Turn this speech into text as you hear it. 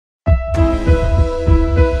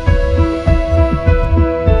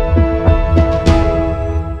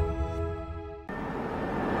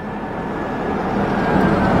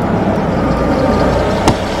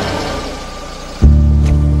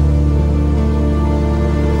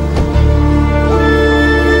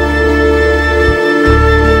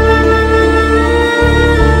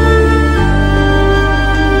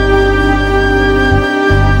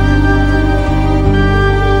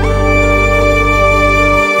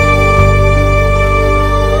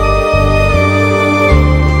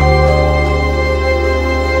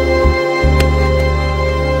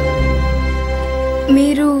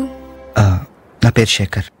పేరు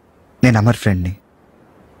శేఖర్. నేను అమర్ ఫ్రెండ్ని.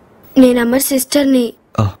 నేను అమర్ సిస్టర్ని.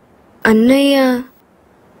 అన్నయ్య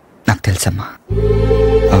నాకు తెలుసమ్మా.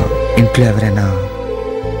 ఇంట్లో ఎవరైనా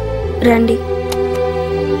రండి,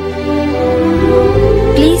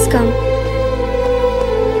 ప్లీజ్ కమ్.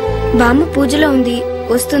 బామ్మ పూజలో ఉంది,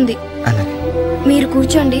 వస్తుంది. అలాగే, మీరు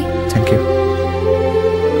కూర్చోండి. Thank you.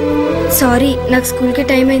 సారీ, నాకు స్కూల్కి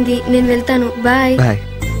టైం అయింది, నేను వెళ్తాను. బాయ్. బాయ్.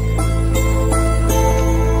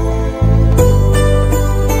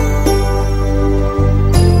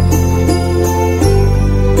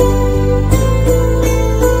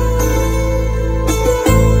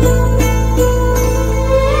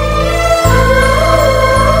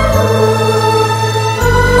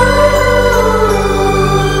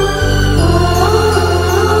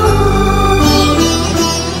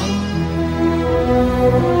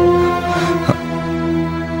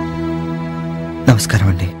 నమస్కారం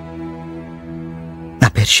అండి. నా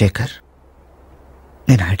పేరు శేఖర్.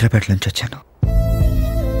 నేను హైదరాబాద్ నుంచి వచ్చాను.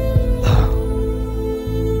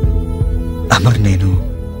 అమర్ నేను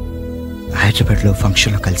హైదరాబాద్లో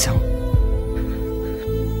ఫంక్షన్లో కలిసాం.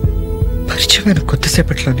 పరిచయమైన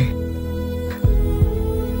కొద్దిసేపట్లోనే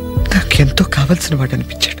నాకెంతో కావాల్సిన వాడు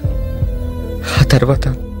అనిపించాడు. ఆ తర్వాత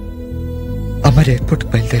అమర్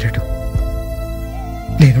ఎయిర్పోర్ట్కి బయలుదేరాడు.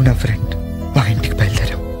 నేను నా ఫ్రెండ్ మా ఇంటికి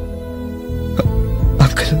బయలుదేరాం.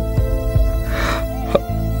 అంకుల్,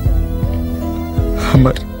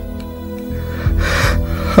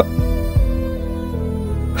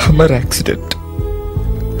 అమర్ యాక్సిడెంట్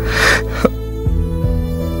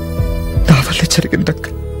నా వల్ల జరిగింది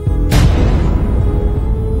అంకుల్.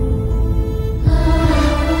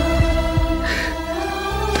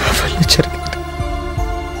 నా వల్ల జరిగింది.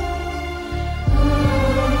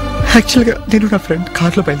 యాక్చువల్గా నేను నా ఫ్రెండ్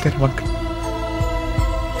కార్లో బయలుదేరాం అంకుల్.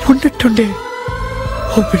 ఉన్నట్టుండే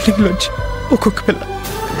ఓ బిల్డింగ్ లోంచి ఒక్కొక్క పిల్ల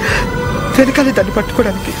వెనకాలే దాన్ని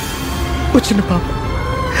పట్టుకోవడానికి వచ్చిన పాప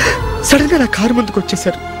సడన్ గా నా కారు ముందుకు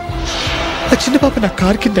వచ్చేసారు. ఆ చిన్న పాప నా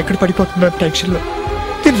కారు కింద ఎక్కడ పడిపోతుందో టెన్షన్ లో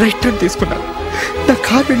నేను రైట్ టర్న్ తీసుకున్నాను. నా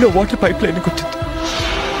కారు వీళ్ళు వాటర్ పైప్ లైన్ కొట్టింది.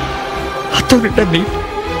 అత్తో నిండా నీళ్ళు.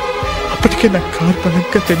 అప్పటికే నా కారు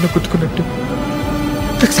బలంగా తెన్న గుద్దుకున్నట్టు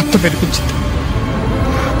నాకు శబ్దం వినిపించింది.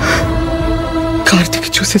 కారు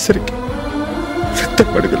దిగి చూసేసరికి రక్తం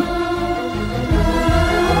పడుగులు.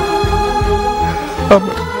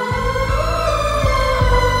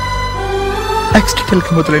 యాక్సిడెంటల్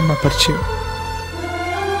గా మొదలైన మా పరిచయం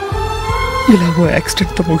ఇలా ఓ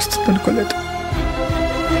యాక్సిడెంట్ తో ముగుస్తుంది అనుకోలేదు.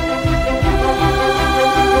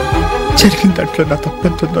 జరిగిన దాంట్లో నా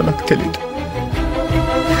తప్పంతుందో నాకు తెలియదు.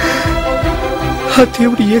 ఆ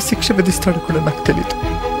దేవుడు ఏ శిక్ష విధిస్తాడో కూడా నాకు తెలియదు.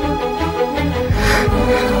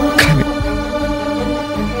 కానీ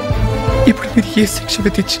ఇప్పుడు మీరు ఏ శిక్ష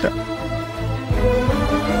విధించినా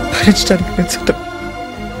భరించడానికి నేను సిద్ధం.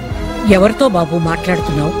 ఎవరితో బాబు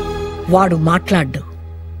మాట్లాడుతున్నావు? వాడు మాట్లాడ్డు.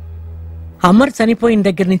 అమర్ చనిపోయిన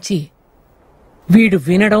దగ్గర నుంచి వీడు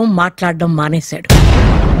వినడం మాట్లాడడం మానేశాడు.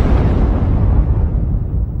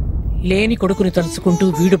 లేని కొడుకుని తలుచుకుంటూ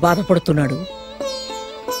వీడు బాధపడుతున్నాడు.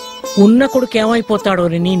 ఉన్న కొడుకు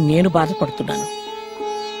ఏమైపోతాడోనని నేను బాధపడుతున్నాను.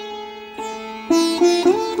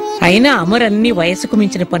 అయినా అమర్ అన్ని వయసుకు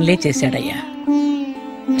మించిన పనులే చేశాడయ్యా.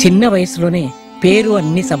 చిన్న వయసులోనే పేరు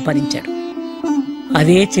అన్ని సంపాదించాడు.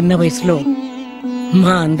 అదే చిన్న వయసులో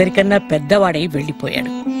మా అందరికన్నా పెద్దవాడై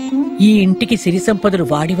వెళ్లిపోయాడు. ఈ ఇంటికి సిరి సంపదలు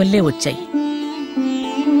వాడి వల్లే వచ్చాయి.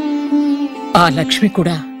 ఆ లక్ష్మి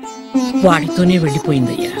కూడా వాడితోనే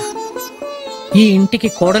వెళ్లిపోయిందయ్యా. ఈ ఇంటికి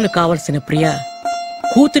కోడలు కావలసిన ప్రియ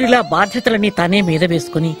కూతురిలా బాధ్యతలన్నీ తానే మీద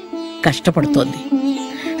వేసుకుని కష్టపడుతోంది.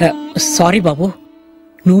 సారీ బాబు,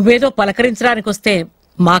 నువ్వేదో పలకరించడానికి వస్తే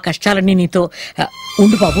మా కష్టాలన్నీ నీతో.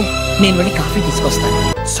 ఉండు బాబు, నేను వెళ్ళి కాఫీ తీసుకొస్తాను.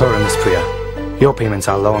 Sorry, Miss Priya. Your payments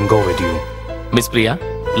are low and go with you. Miss Priya,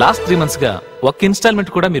 last 3 months గా ఒక్క ఇన్స్టాల్మెంట్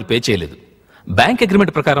కూడా మీరు పే చేయలేదు. బ్యాంక్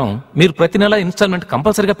అగ్రిమెంట్ ప్రకారం మీరు ప్రతి నెల ఇన్స్టాల్మెంట్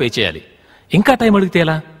కంపల్సరీగా పే చేయాలి. ఇంకా టైం అడిగితే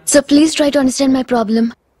ఎలా? Sir, please try to understand my problem.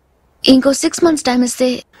 ఇంకో 6 months టైం ఇస్తే.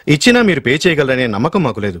 ఇచ్చినా మీరు పే చేయగలరనే నమ్మకం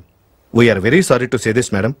మాకు లేదు. We are very sorry to say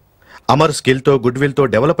this madam. Amar skill తో గుడ్ విల్ తో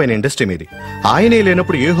డెవలప్ అయిన ఇండస్ట్రీ మీది. ఆయనే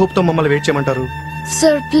లేనప్పుడు ఏ హోప్ తో మమ్మల్ని వెయిట్ చేయమంటారు?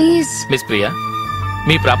 Sir, please. Miss Priya,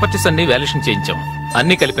 me properties అన్ని వాల్యుయేషన్ చేయించాం.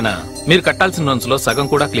 అన్ని కలిపినా మీరు కట్టాల్సిన లోన్స్ లో సగం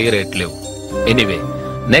కూడా clear అయ్యట్లేవు. Anyway,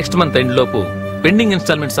 next month end లోపు పెండింగ్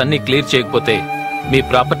ఇన్స్టాల్మెంట్స్ అన్ని క్లియర్ చేయకపోతే మీ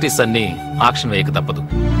ప్రాపర్టీస్ అన్ని ఆక్షన్ వేయక తప్పదు.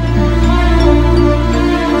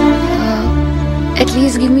 At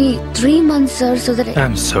least give me 3 months, sir, so that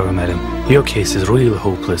I'm sorry, madam. Your case is really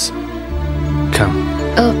hopeless. Come.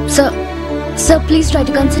 Sir, please try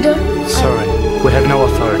to consider. Sorry, we have no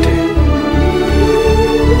authority.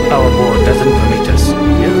 Our board doesn't permit us.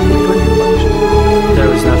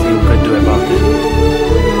 There is nothing you can do about it.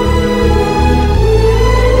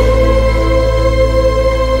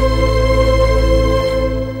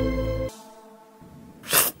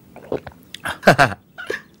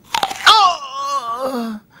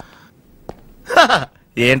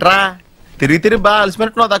 ఏంట్రా తిరిగి బాగా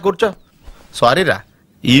అలసిపోయినట్టున్నావు దా కూర్చో. Sorry రా,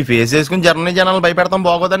 ఈ face వేసుకుని Germany జనాలు భయపెడతాం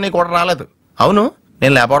బాగోదని నీకు కూడా రాలేదు. అవును,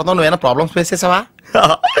 నేను లేకపోవడం నువ్వేనా ప్రాబ్లమ్స్ ఫేస్ చేసావా?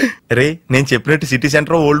 రే, నేను చెప్పినట్టు city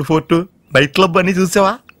centre, old fort, night club అన్ని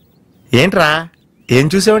చూసావా? ఏంట్రా ఏం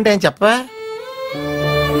చూసావంటే ఏం చెప్పవా?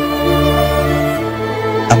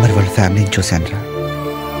 అమర్ వాళ్ళ ఫ్యామిలీని చూశాను రా.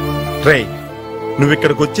 రే, నువ్వు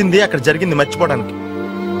ఇక్కడికి వచ్చింది అక్కడ జరిగింది మర్చిపోవడానికి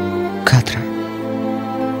కాదురా,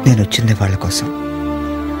 నేను వచ్చింది వాళ్ళ కోసం.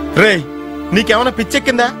 రే, నీకేమైనా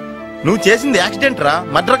పిచ్చెక్కిందా? నువ్వు చేసింది యాక్సిడెంట్ రా,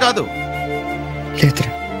 మర్డర్ కాదు.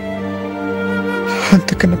 లేదురా,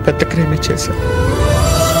 అంతకన్నా పెద్ద క్రైమే చేశాను.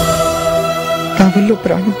 నా వల్ల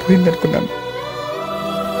ప్రాణం పోయిందనుకున్నాను,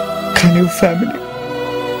 కానీ ఫ్యామిలీ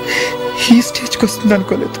ఈ స్టేజ్కి వస్తుంది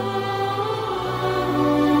అనుకోలేదు.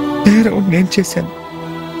 నేరం నేను చేశాను,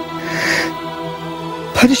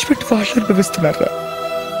 పనిష్మెంట్ వాళ్ళు అనుభవిస్తున్నారా?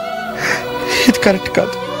 ఇది కరెక్ట్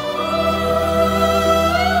కాదు,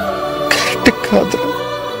 కరెక్ట్ కాదు.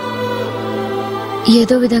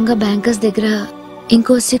 ఏదో విధంగా బ్యాంకర్స్ దగ్గర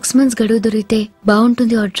ఇంకో 6 months గడువు దొరికితే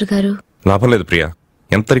బాగుంటుంది ఆర్డర్ గారు. లాభం లేదు ప్రియా,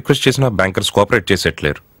 ఎంత రిక్వెస్ట్ చేసినా బ్యాంకర్స్ కోఆపరేట్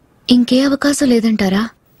చేసేట్లేరు. ఇంకే అవకాశం లేదంటారా?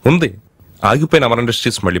 ఉంది. ఆగిపోయిన అమర్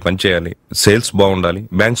ఇండస్ట్రీస్ మళ్ళీ పనిచేయాలి, సేల్స్ బాగుండాలి,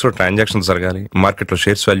 బ్యాంక్స్ లో ట్రాన్సాక్షన్ జరగాలి, మార్కెట్ లో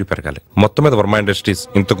షేర్స్ వాల్యూ పెరగాలి. మొత్తం మీద వర్మ ఇండస్ట్రీస్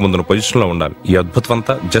ఇంతకు ముందున్న పొజిషన్ లో ఉండాలి. ఈ అద్భుతం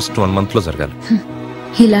అంతా జస్ట్ 1 month లో జరగాలి.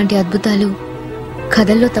 ఇలాంటి అద్భుతాలు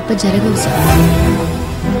కథల్లో తప్ప జరగవు సార్.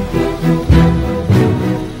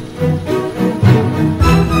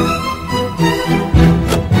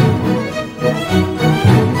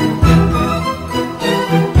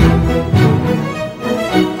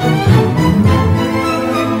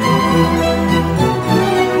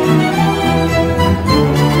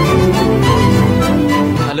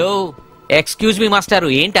 ఎక్స్క్యూజ్ మీ మాస్టారు,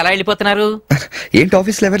 ఏంటి అలా వెళ్ళిపోతున్నారు? ఏంటి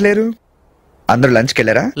ఆఫీస్లో ఎవరు లేరు? అందరూ లంచ్కి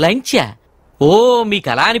వెళ్ళారా? లంచా? ఓ, మీకు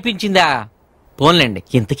అలా అనిపించిందా? పోన్లేండి,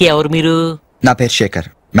 ఇంతకీ ఎవరు మీరు? నా పేరు శేఖర్,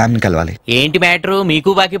 మ్యామ్ ని కలవాలి. ఏంటి మ్యాటరు?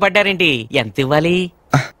 మీకు బాకీ పడ్డారేంటి? ఎంత ఇవ్వాలి?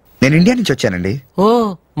 నేను ఇండియా నుంచి వచ్చానండి. ఓ,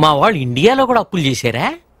 మా వాళ్ళు ఇండియాలో కూడా అప్పులు చేశారా?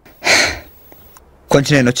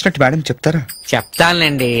 కొంచెం నేను వచ్చినట్టు మేడం చెప్తారా?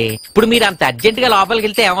 చెప్తానులేండి. ఇప్పుడు మీరు అంత అర్జెంట్ గా లోపలికి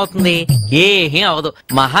వెళ్తే ఏమవుతుంది? ఏం అవదు.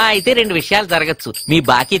 మహా అయితే 2 విషయాలు జరగచ్చు. మీ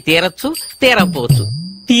బాకీ తీరచ్చు, తీరకపోవచ్చు.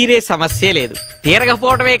 తీరే సమస్య లేదు,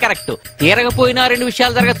 తీరకపోవడమే కరెక్ట్. తీరకపోయినా 2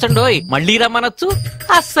 విషయాలు జరగచ్చండోయ్. మళ్ళీ రమ్మనొచ్చు,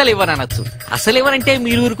 అస్సలు ఇవ్వనొచ్చు. అసలు ఇవ్వనంటే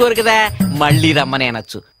మీరు ఊరుకోరు కదా, మళ్ళీ రమ్మని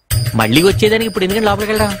అనొచ్చు. మళ్ళీ వచ్చేదానికి ఇప్పుడు ఎందుకంటే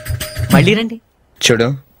లోపలికి వెళ్దాం. మళ్ళీ రండి. చూడు,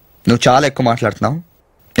 నువ్వు చాలా ఎక్కువ మాట్లాడుతున్నావు.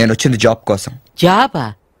 నేను వచ్చింది జాబ్ కోసం. జాబా?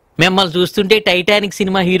 మిమ్మల్ని చూస్తుంటే టైటానిక్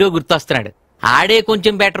సినిమా హీరో గుర్తొస్తున్నాడు. ఆడే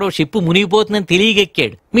కొంచెం బెటర్, షిప్ మునిగిపోతుందని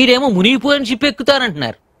తెలియగెక్కాడు. మీరేమో మునిగిపోయిన షిప్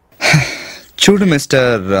ఎక్కుతానంటున్నారు. చూడు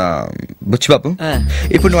మిస్టర్ బుచ్చిబాబు,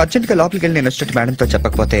 ఇప్పుడు నువ్వు అర్జెంట్ గా లోపలికి వెళ్ళి నేను వచ్చినట్టు మేడంతో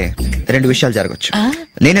చెప్పకపోతే 2 విషయాలు జరగచ్చు.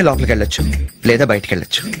 నేనే లోపలికి వెళ్ళొచ్చు, లేదా బయటికి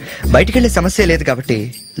వెళ్ళొచ్చు. బయటికి వెళ్ళే సమస్య లేదు కాబట్టి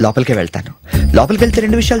లోపలికే వెళ్తాను. లోపలికి వెళ్తే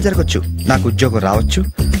 2 విషయాలు జరగచ్చు. నాకు ఉద్యోగం రావచ్చు,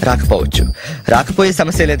 రాకపోవచ్చు. రాకపోయే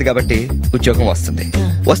సమస్య లేదు కాబట్టి ఉద్యోగం వస్తుంది.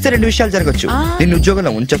 వస్తే 2 విషయాలు జరగచ్చు. నిన్ను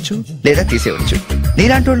ఉద్యోగంలో ఉంచొచ్చు, లేదా తీసేయవచ్చు.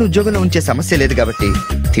 నీలాంటి వాళ్ళు ఉద్యోగంలో ఉంచే సమస్య లేదు కాబట్టి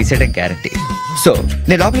తీసేయడం గ్యారంటీ. సో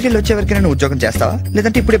నేను లోపలికి వెళ్ళి వచ్చే వరకు నేను ఉద్యోగం చేస్తావా,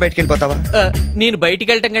 లేదంటే ఇప్పుడే బయటికి వెళ్ళిపోతావా? నేను బయటికి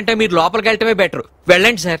వెళ్ళటం కంటే మీరు లోపలికి వెళ్ళటమే బెటర్.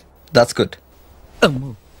 వెళ్ళండి sir. That's good.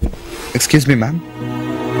 Excuse me ma'am,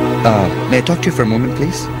 may I talk to you for a moment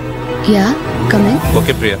please? Yeah, come in.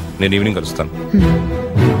 Okay Priya, నేను ఈవినింగ్ కలుస్తాను.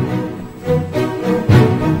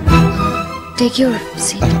 Take your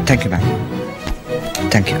seat. Thank you ma'am,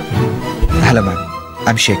 thank you. Hello ma'am,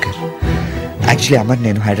 I'm Shekhar. Actually Amar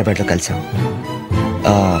నేను హైదరాబాద్లో కలిసాం.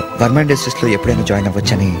 వర్మ ఇండస్ట్రీస్లో ఎప్పుడైనా join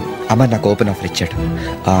అవ్వచ్చని Amar నాకు open offer ఇచ్చాడు.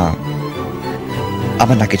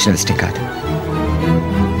 అమర్ నాకు ఇచ్చిన లిస్టింగ్ కాదు.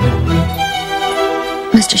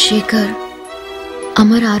 మిస్టర్ శేఖర్,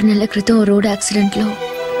 అమర్ 6 నెలల క్రితం రోడ్ యాక్సిడెంట్లో.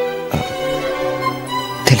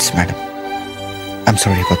 తెలుసు madam, I'm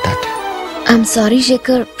sorry about that. I'm sorry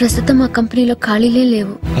Shekhar, ప్రస్తుతం మా కంపెనీలో ఖాళీలే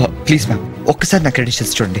లేవు. ప్లీజ్ మ్యామ్, ఒక్కసారి నా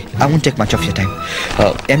క్రెడిషన్స్ చూడండి. I won't take much of your time.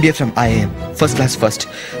 MBA from IIM, first class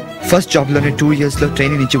first జాబ్లోనే 2 years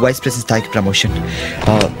training నుంచి వైస్ ప్రెసిడెంట్ స్థాయికి ప్రమోషన్.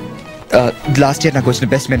 లాస్ట్ ఇయర్ నాకు వచ్చిన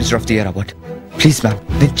best manager of the year award. Please ma'am,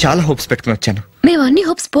 నేను చాలా హోప్స్ పెట్టుకుని వచ్చాను. మేము అన్ని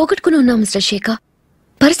హోప్స్ పోగొట్టుకుని ఉన్నాం మిస్టర్ శేఖర్.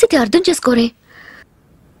 పరిస్థితి అర్థం చేసుకోరే.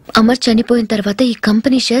 అమర్ చనిపోయిన తర్వాత ఈ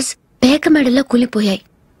కంపెనీ షేర్స్ పేక మెడల్లో కూలిపోయాయి.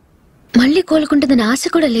 మళ్ళీ కోలుకుంటుందని ఆశ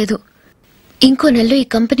కూడా లేదు. ఇంకో నెలలో ఈ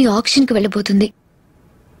కంపెనీ ఆక్షన్కి వెళ్ళబోతుంది.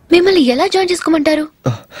 మిమ్మల్ని ఎలా జాయిన్ చేసుకోమంటారు?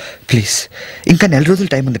 ప్లీజ్, ఇంకా 4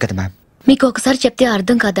 రోజులు టైం ఉంది కదా మ్యామ్. మీకు ఒకసారి చెప్తే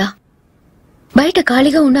అర్థం కాదా? బయట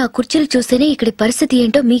ఖాళీగా ఉన్న ఆ కుర్చీలు చూస్తేనే ఇక్కడి పరిస్థితి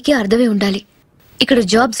ఏంటో మీకే అర్థమై ఉండాలి. ఇక్కడ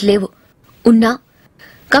జాబ్స్ లేవు, ఉన్నా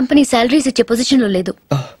కంపెనీ శాలరీస్ ఇచ్చే పొజిషన్లో లేదు.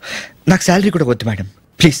 నాకు శాలరీ కూడా వద్దు మేడం.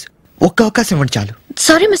 ప్లీజ్ ఒక్క అవకాశం ఇవ్వండి చాలు.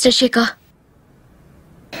 Sorry mister Shekhar.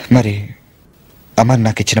 మరి అమర్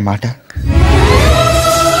నాకు ఇచ్చిన మాట?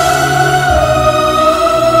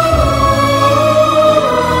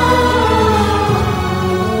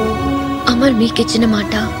 అమర్ మీకిచ్చిన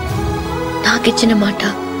మాట, నాకిచ్చిన మాట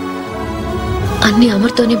అన్ని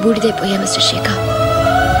అమర్తోనే బూడిదైపోయా mister Shekhar.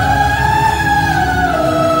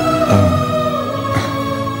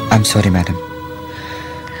 I'm sorry madam.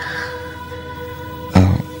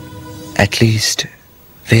 At least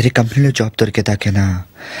వేరే కంపెనీలో జాబ్ దొరికేదాకైనా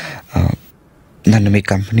నన్ను మీ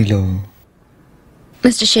కంపెనీలో.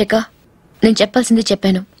 మిస్టర్ శేఖర్, నేను చెప్పాల్సింది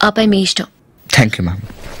చెప్పాను, ఆపై మీ ఇష్టం. Thank you ma'am.